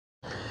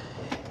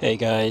Hey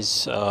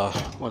guys,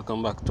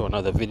 welcome back to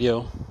another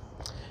video.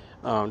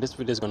 This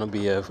video is going to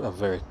be a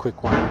very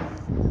quick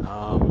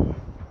one,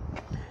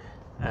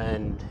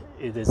 and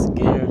it is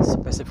geared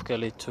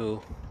specifically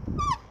to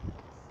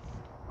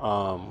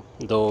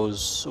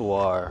those who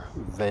are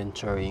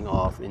venturing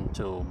off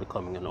into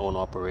becoming an owner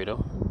operator.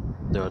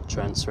 They're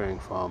transferring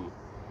from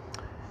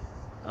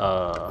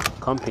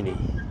company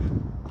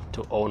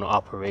to owner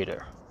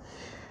operator.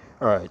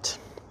 All right,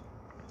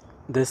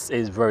 this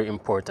is very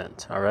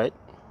important. All right,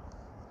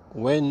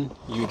 when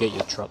you get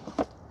your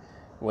truck,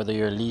 whether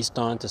you're leased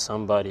on to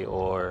somebody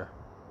or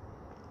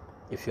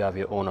if you have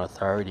your own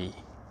authority,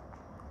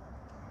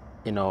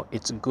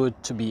 it's good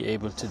to be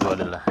able to do a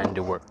little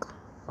handiwork.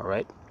 All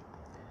right,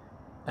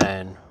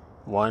 and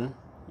one,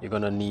 you're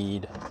gonna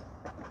need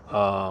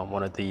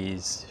one of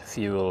these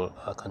fuel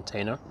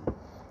container.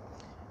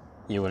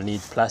 You will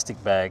need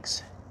plastic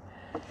bags.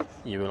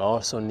 You will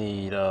also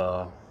need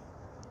a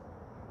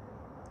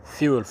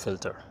fuel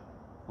filter,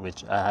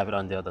 which I have it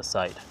on the other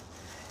side,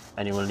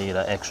 and you will need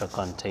an extra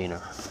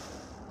container.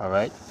 All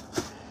right,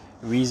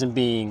 reason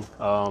being,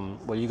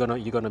 well,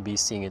 you're gonna be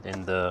seeing it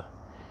in the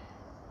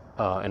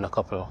in a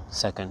couple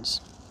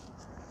seconds.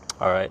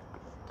 All right,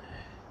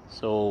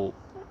 so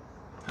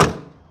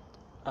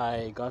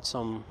I got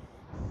some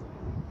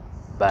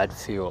bad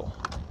fuel.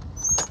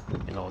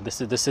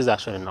 This is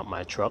actually not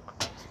my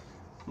truck,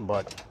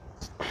 but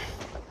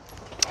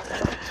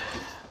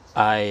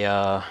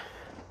I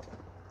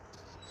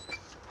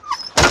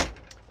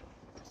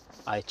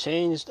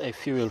changed a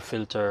fuel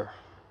filter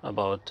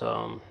about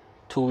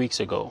 2 weeks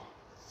ago,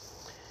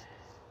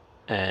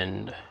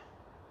 and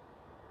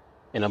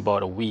in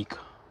about a week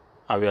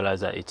I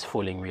realized that it's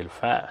filling real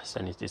fast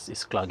and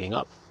it's clogging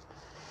up.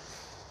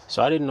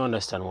 So I didn't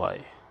understand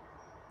why.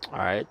 All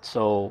right,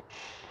 so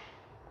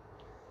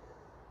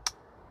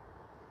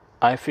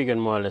I figured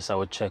more or less I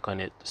would check on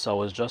it. So I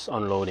was just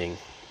unloading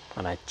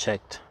and I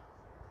checked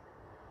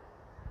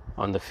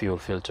on the fuel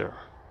filter,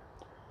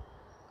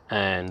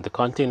 and the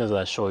containers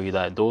I show you,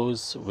 that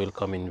those will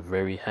come in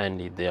very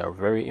handy. They are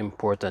very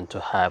important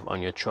to have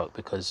on your truck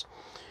because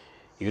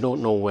you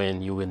don't know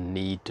when you will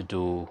need to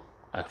do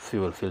a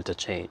fuel filter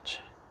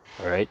change.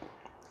 All right,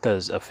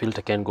 because a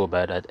filter can go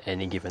bad at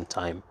any given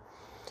time,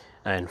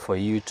 and for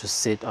you to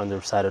sit on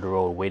the side of the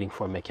road waiting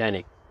for a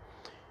mechanic,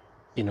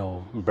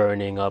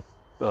 burning up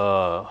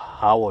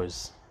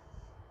hours,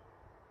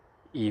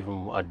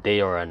 even a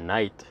day or a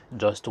night,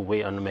 just to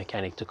wait on the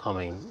mechanic to come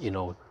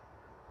and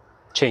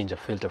change a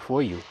filter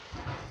for you.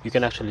 You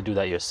can actually do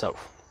that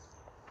yourself.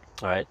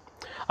 All right,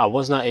 I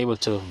was not able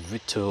to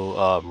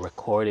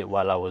record it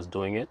while I was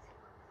doing it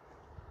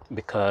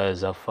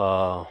because of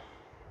I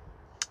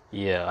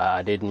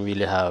didn't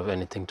really have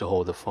anything to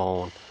hold the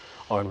phone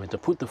or to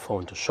put the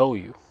phone to show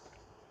you,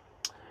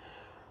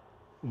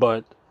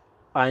 but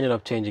I ended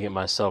up changing it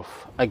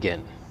myself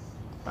again.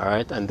 All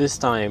right, and this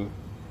time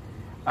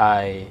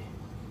I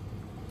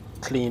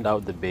cleaned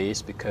out the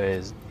base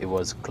because it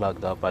was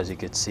clogged up, as you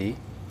could see.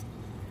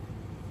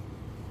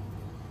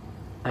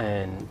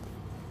 And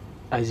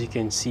as you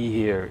can see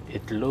here,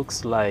 it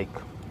looks like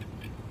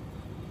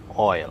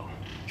oil.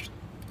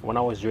 When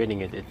I was reading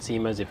it, it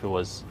seemed as if it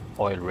was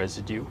oil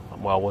residue.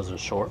 Well, I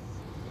wasn't sure,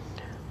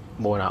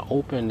 but when I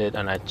opened it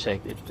and I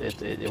checked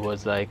it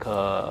was like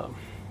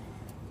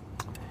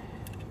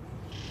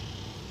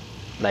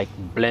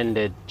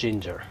blended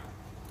ginger.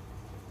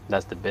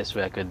 That's the best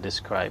way I could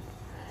describe.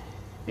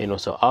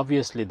 So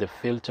obviously the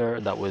filter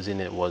that was in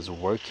it was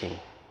working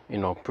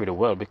pretty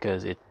well,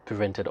 because it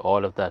prevented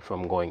all of that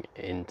from going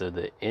into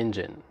the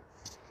engine.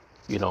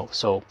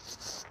 So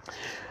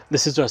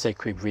this is just a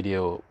quick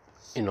video,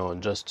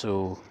 just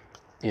to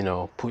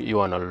put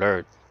you on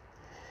alert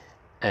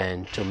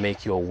and to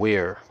make you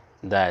aware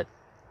that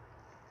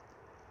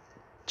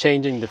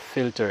changing the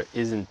filter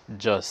isn't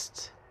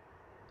just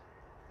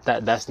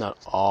that's not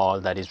all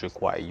that is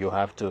required. You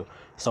have to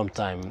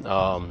sometimes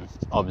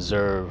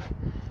observe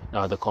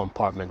the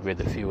compartment where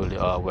the fuel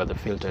where the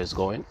filter is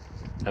going,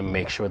 and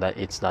make sure that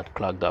it's not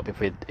clogged up.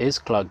 If it is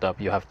clogged up,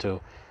 you have to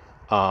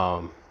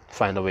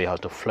find a way how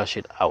to flush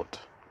it out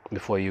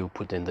before you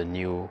put in the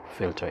new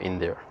filter in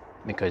there,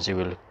 because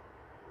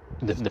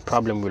the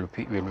problem will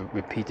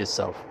repeat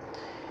itself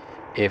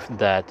if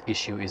that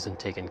issue isn't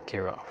taken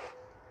care of.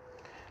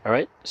 All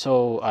right,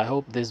 so I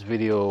hope this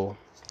video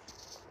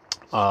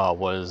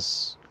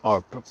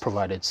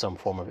provided some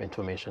form of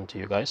information to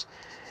you guys.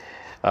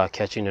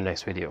 Catch you in the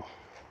next video.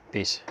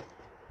 Peace.